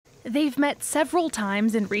They've met several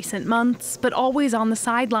times in recent months, but always on the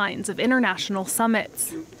sidelines of international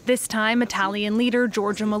summits. This time, Italian leader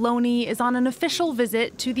Giorgia Meloni is on an official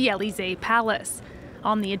visit to the Élysée Palace.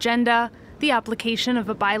 On the agenda, the application of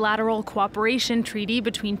a bilateral cooperation treaty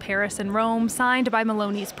between Paris and Rome signed by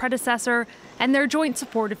Meloni's predecessor and their joint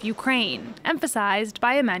support of Ukraine, emphasized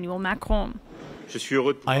by Emmanuel Macron.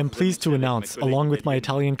 I am pleased to announce, along with my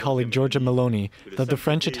Italian colleague Giorgia Meloni, that the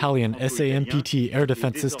French-Italian SAMPT air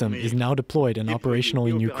defense system is now deployed and operational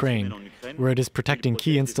in Ukraine, where it is protecting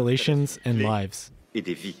key installations and lives.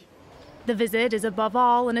 The visit is above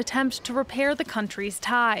all an attempt to repair the country's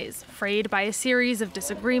ties, frayed by a series of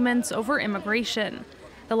disagreements over immigration.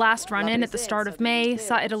 The last run-in at the start of May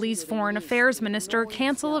saw Italy's foreign affairs minister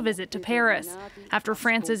cancel a visit to Paris, after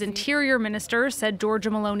France's interior minister said Giorgia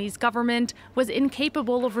Meloni's government was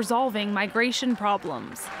incapable of resolving migration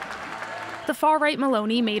problems. The far-right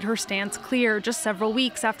Meloni made her stance clear just several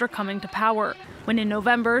weeks after coming to power, when in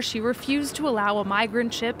November she refused to allow a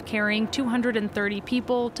migrant ship carrying 230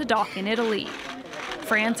 people to dock in Italy.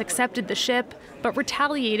 France accepted the ship, but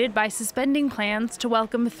retaliated by suspending plans to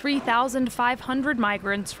welcome 3,500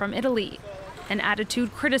 migrants from Italy, an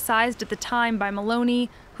attitude criticized at the time by Meloni,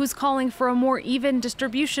 who's calling for a more even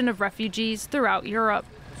distribution of refugees throughout Europe.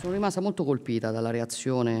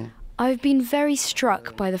 I've been very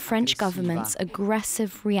struck by the French government's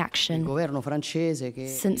aggressive reaction.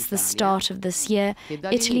 Since the start of this year,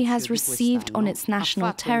 Italy has received on its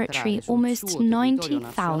national territory almost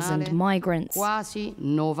 90,000 migrants.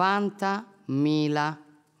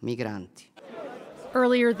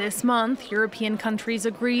 Earlier this month, European countries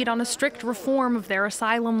agreed on a strict reform of their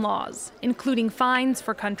asylum laws, including fines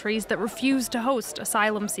for countries that refuse to host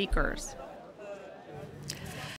asylum seekers.